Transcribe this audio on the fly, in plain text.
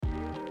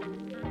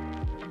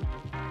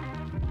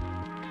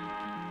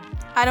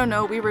I don't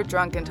know, we were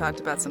drunk and talked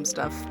about some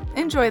stuff.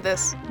 Enjoy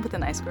this with the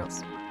nice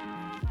girls.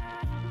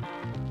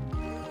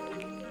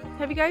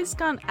 Have you guys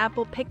gone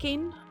apple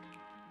picking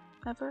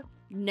ever?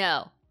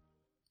 No.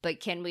 But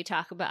can we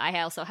talk about,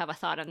 I also have a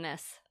thought on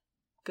this.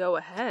 Go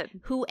ahead.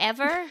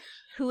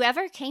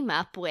 Whoever came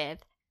up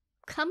with,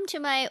 come to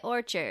my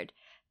orchard,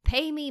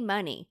 pay me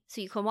money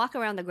so you can walk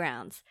around the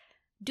grounds,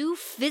 do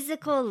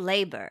physical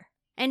labor,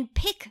 and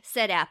pick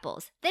said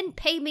apples, then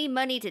pay me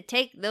money to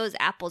take those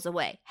apples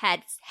away,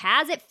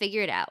 has it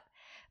figured out.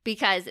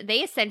 Because they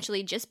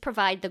essentially just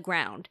provide the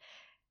ground.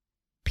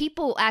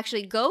 People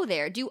actually go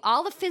there, do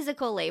all the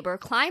physical labor,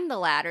 climb the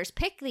ladders,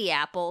 pick the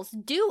apples,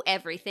 do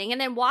everything, and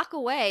then walk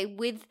away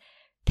with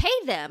pay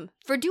them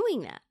for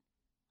doing that.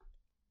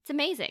 It's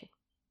amazing.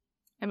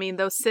 I mean,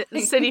 those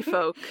city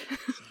folk.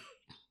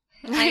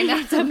 I know.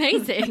 It's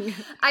amazing.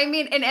 I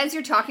mean, and as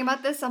you're talking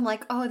about this, I'm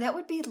like, oh, that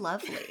would be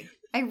lovely.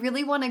 I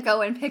really want to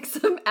go and pick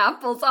some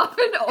apples off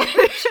an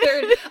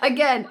orchard.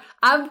 Again,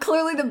 I'm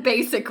clearly the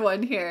basic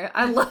one here.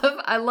 I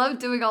love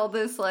doing all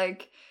this,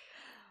 like,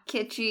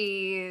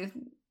 kitschy.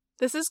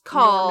 This is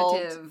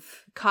called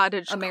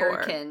Cottage Core.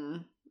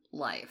 American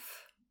life.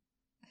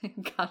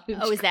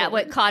 Is that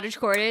what Cottage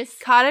Core is?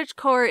 Cottage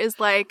Core is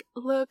like,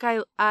 look,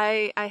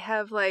 I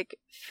have like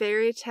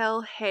fairy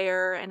tale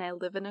hair and I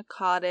live in a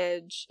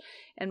cottage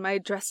and my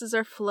dresses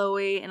are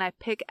flowy and I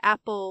pick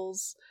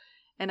apples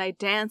and I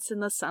dance in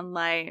the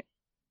sunlight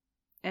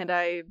and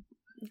I...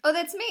 Oh,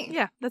 that's me.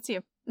 Yeah, that's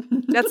you.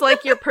 That's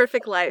like your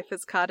perfect life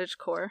is Cottage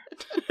Core.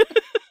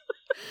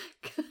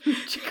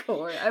 Cottage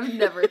Core. I've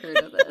never heard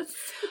of this.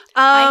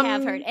 I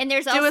have heard. And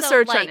there's also do a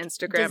search like on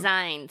Instagram.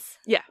 Designs.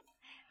 Yeah.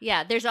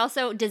 Yeah, there's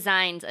also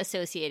designs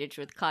associated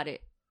with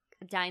cottage.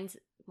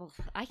 Well,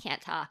 I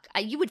can't talk.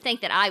 You would think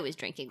that I was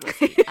drinking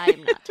whiskey. I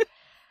am not.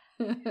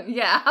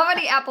 Yeah, how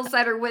many apple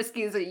cider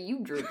whiskeys are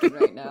you drinking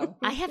right now?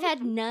 I have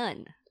had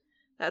none.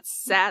 That's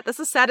sad. That's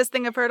the saddest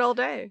thing I've heard all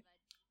day.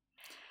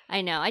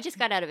 I know. I just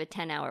got out of a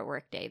 10-hour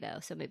workday, though,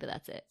 so maybe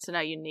that's it. So now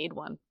you need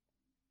one.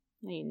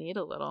 Now you need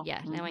a little.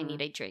 Yeah, now I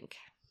need a drink.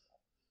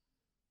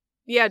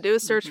 Yeah, do a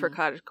search for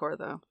Cottage Core,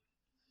 though.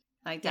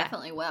 I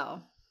definitely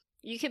will.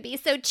 You can be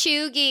so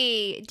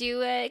chuggy.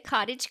 Do a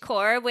Cottage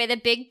Core with a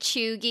big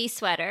chuggy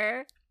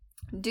sweater.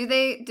 Do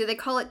they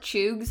call it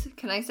chugs?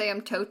 Can I say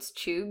I'm totes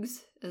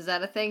chugs? Is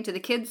that a thing? Do the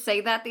kids say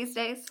that these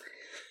days?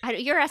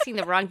 You're asking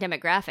the wrong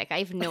demographic. I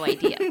have no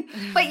idea.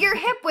 But you're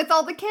hip with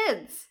all the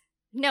kids.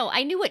 No,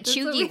 I knew what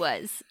chuggy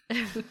was.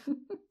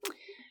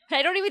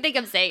 I don't even think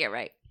I'm saying it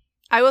right.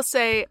 I will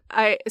say,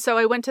 I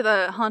went to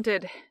the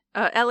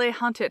LA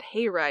haunted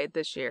hayride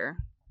this year.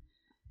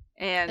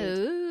 And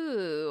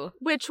ooh.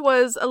 Which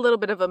was a little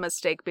bit of a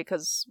mistake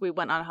because we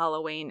went on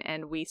Halloween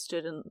and we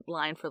stood in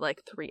line for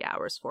like 3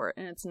 hours for it,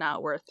 and it's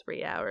not worth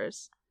 3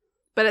 hours.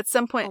 But at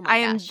some point, I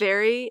am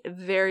very,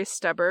 very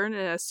stubborn.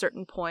 And at a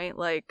certain point,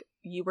 like,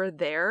 you were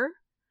there,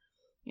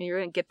 and you're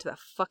gonna get to the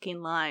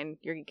fucking line.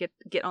 You're gonna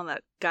get on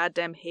that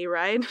goddamn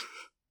hayride.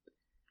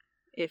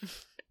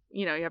 If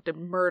you have to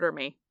murder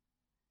me.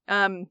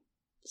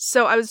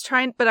 So I was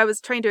trying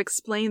to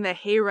explain the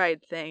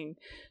hayride thing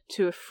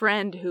to a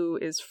friend who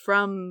is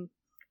from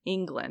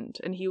England,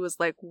 and he was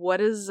like, "What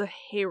is a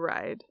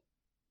hayride?"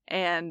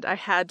 And I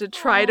had to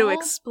try to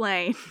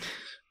explain.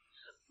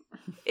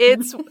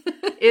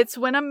 It's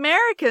when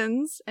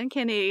Americans and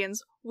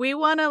Canadians, we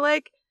want to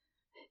like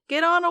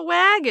get on a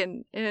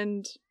wagon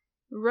and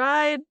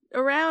ride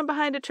around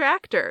behind a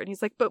tractor. And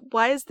he's like, but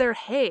why is there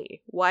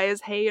hay? Why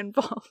is hay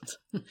involved?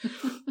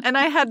 And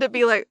I had to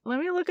be like, let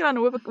me look it on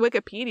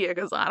Wikipedia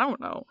because I don't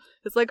know.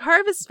 It's like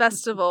Harvest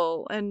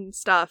Festival and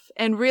stuff.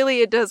 And really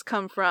it does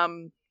come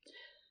from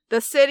the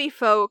city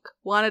folk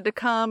wanted to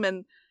come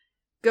and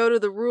go to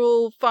the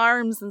rural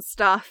farms and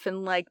stuff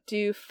and like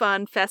do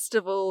fun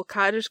festival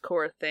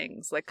cottagecore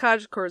things. Like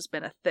cottagecore's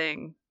been a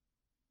thing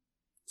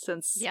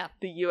since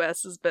the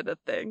US has been a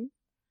thing.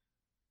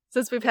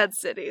 Since we've had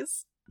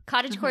cities.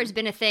 Cottagecore has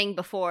been a thing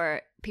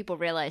before people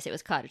realized it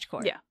was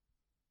cottagecore. Yeah.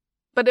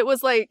 But it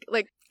was like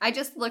I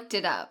just looked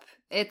it up.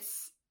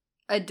 It's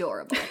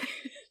adorable.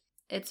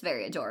 It's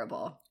very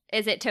adorable.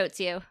 Is it totes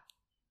you?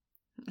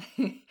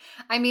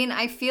 I mean,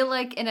 I feel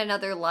like in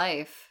another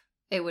life,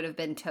 it would have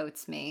been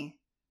totes me.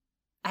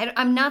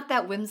 I'm not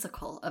that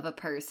whimsical of a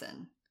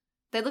person.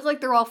 They look like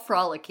they're all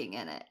frolicking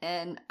in it.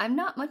 And I'm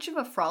not much of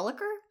a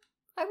frolicker,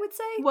 I would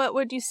say. What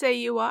would you say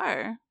you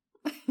are?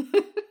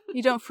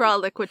 You don't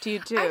frolic. What do you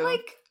do? I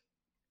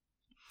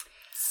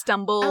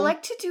stumble. I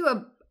like to do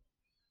a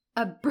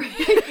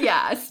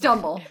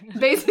stumble.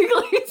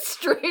 Basically,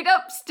 straight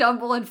up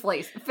stumble and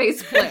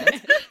face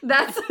plant.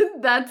 That's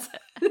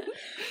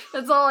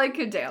all I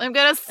could do. I'm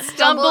gonna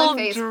stumble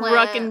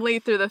drunkenly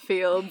through the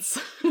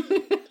fields.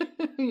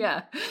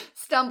 Yeah,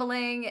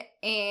 stumbling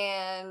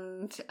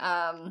and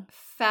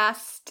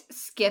fast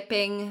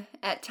skipping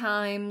at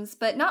times,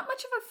 but not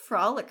much of a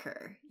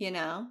frolicker.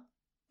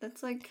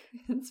 That's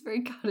it's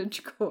very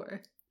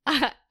cottagecore.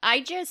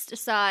 I just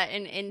saw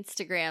an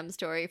Instagram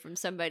story from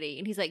somebody,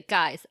 and he's like,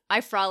 guys,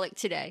 I frolicked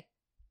today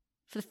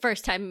for the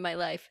first time in my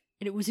life,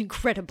 and it was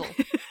incredible.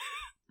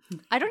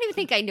 I don't even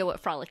think I know what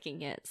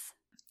frolicking is.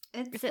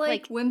 It's Is it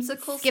like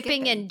whimsical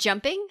skipping and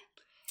jumping?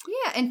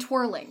 Yeah, and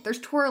twirling. There's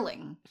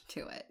twirling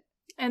to it.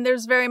 And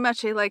there's very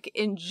much a like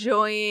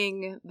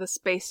enjoying the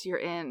space you're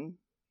in,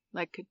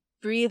 like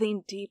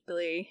breathing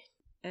deeply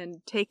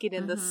and taking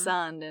in the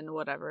sun and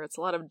whatever. It's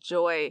a lot of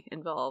joy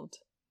involved.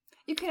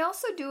 You can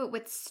also do it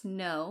with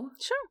snow.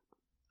 Sure.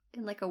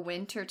 In like a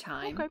winter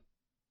time. Okay.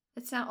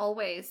 It's not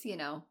always,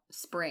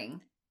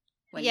 spring.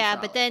 When Yeah,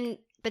 you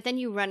but then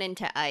you run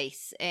into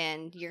ice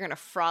and you're gonna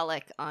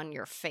frolic on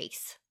your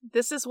face.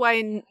 This is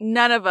why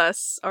none of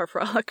us are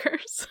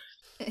frolickers.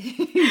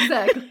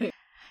 Exactly.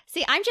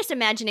 See, I'm just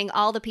imagining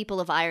all the people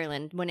of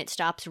Ireland when it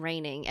stops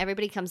raining.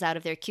 Everybody comes out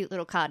of their cute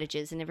little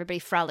cottages and everybody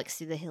frolics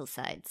through the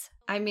hillsides.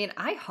 I mean,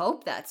 I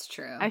hope that's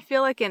true. I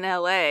feel like in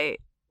LA,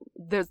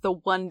 there's the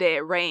one day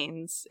it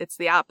rains. It's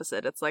the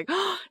opposite. It's like,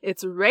 oh,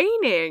 it's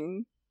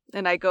raining.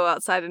 And I go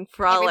outside and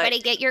frolic.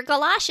 Everybody get your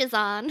galoshes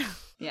on.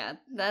 Yeah,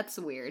 that's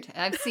weird.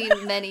 I've seen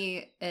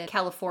many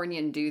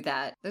Californian do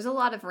that. There's a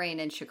lot of rain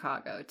in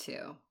Chicago,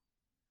 too.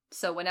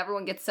 So when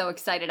everyone gets so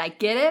excited, I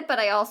get it, but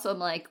I also am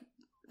like,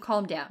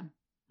 calm down.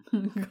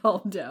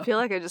 Calm down. I feel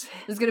like There's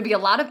going to be a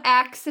lot of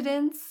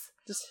accidents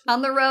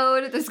on the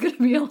road. There's going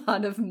to be a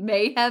lot of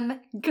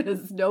mayhem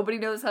because nobody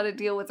knows how to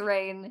deal with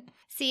rain.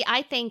 See,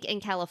 I think in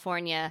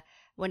California,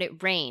 when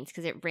it rains,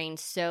 because it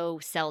rains so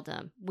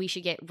seldom, we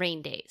should get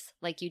rain days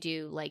like you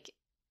do like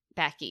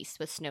back east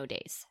with snow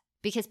days.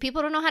 Because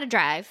people don't know how to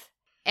drive.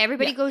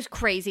 Everybody goes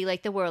crazy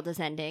like the world is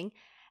ending.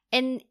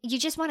 And you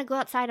just want to go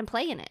outside and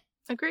play in it.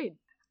 Agreed.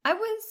 I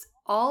was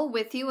all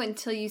with you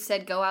until you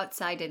said go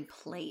outside and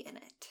play in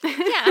it. Yeah,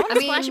 I want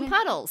to splash in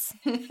puddles.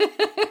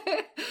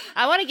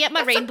 I want to get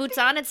my rain boots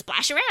on and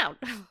splash around.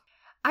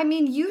 I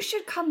mean, you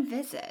should come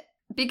visit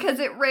because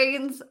it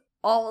rains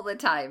all the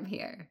time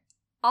here.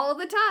 All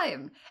the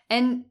time.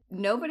 And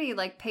nobody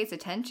pays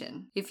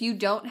attention. If you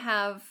don't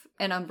have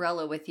an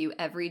umbrella with you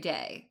every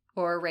day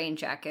or a rain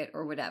jacket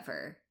or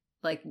whatever,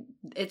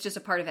 it's just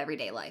a part of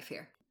everyday life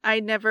here.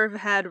 I never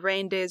had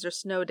rain days or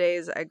snow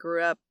days. I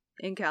grew up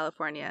in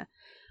California.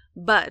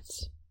 But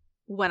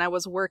when I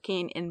was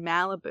working in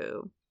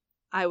Malibu,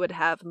 I would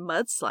have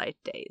mudslide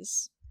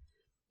days.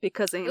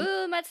 Because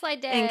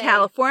mudslide day. in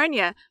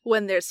California,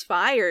 when there's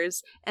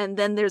fires and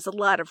then there's a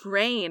lot of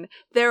rain,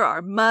 there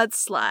are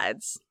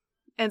mudslides.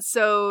 And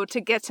so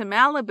to get to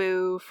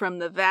Malibu from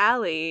the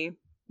valley,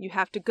 you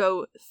have to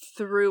go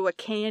through a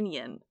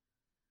canyon.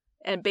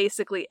 And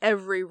basically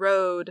every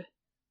road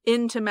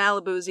into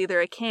Malibu is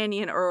either a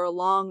canyon or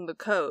along the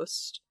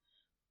coast.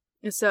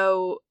 And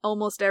so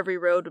almost every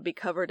road would be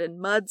covered in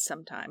mud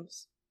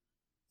sometimes.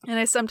 And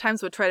I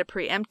sometimes would try to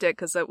preempt it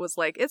because it was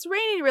like, it's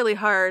raining really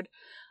hard.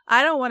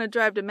 I don't want to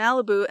drive to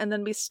Malibu and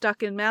then be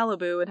stuck in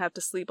Malibu and have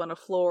to sleep on a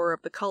floor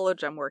of the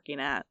college I'm working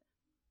at.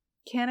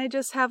 Can I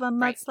just have a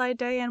mudslide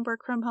day and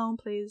work from home,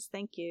 please?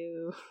 Thank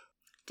you.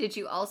 Did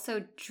you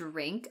also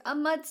drink a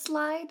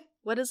mudslide?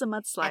 What is a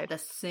mudslide? At the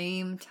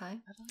same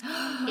time?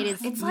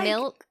 It's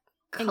milk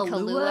and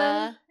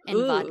Kahlua and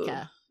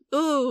vodka.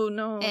 Ooh,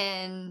 no.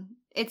 And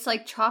it's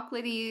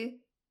chocolatey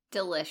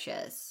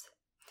delicious.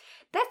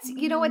 That's,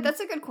 you know what, that's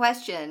a good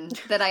question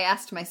that I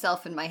asked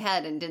myself in my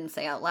head and didn't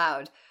say out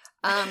loud.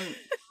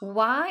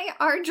 Why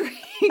are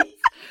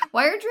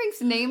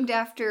drinks named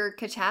after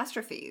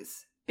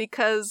catastrophes?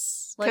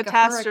 Because Like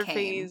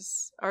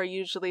catastrophes are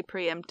usually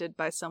preempted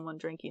by someone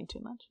drinking too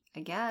much. I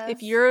guess.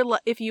 If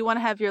you want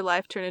to have your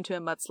life turn into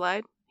a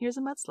mudslide, here's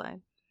a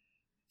mudslide.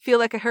 Feel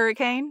like a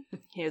hurricane?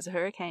 Here's a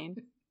hurricane.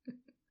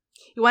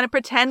 You want to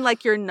pretend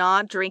like you're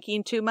not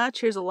drinking too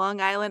much? Here's a Long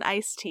Island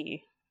iced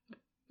tea.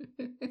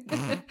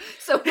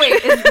 So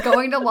wait, is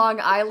going to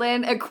Long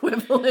Island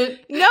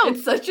equivalent? No,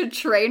 it's such a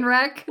train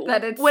wreck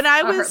that it's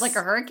like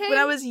a hurricane. When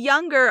I was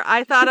younger,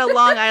 I thought a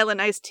Long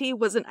Island iced tea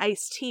was an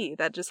iced tea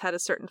that just had a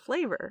certain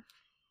flavor.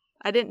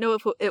 I didn't know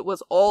if it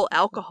was all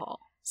alcohol.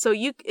 So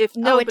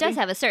it does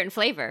have a certain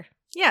flavor.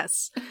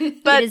 Yes,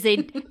 but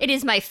it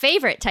is my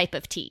favorite type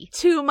of tea.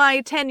 To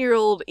my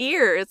 10-year-old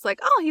ear, it's like,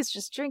 oh, he's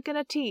just drinking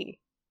a tea.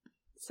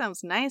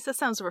 Sounds nice. That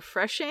sounds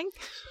refreshing.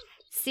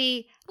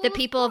 See, the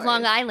people of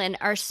Long Island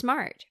are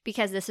smart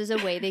because this is a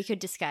way they could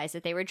disguise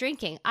that they were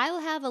drinking. I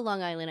will have a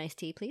Long Island iced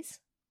tea, please.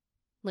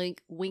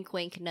 Like, wink,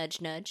 wink, nudge,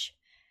 nudge.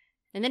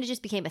 And then it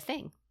just became a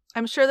thing.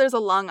 I'm sure there's a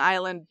Long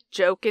Island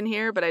joke in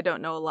here, but I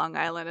don't know Long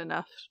Island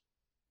enough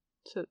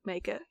to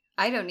make it.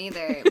 I don't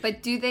either.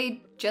 But do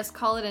they just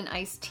call it an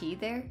iced tea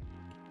there?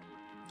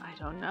 I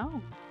don't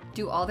know.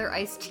 Do all their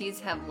iced teas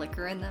have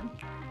liquor in them?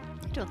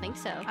 I don't think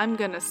so. I'm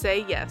gonna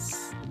say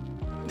yes.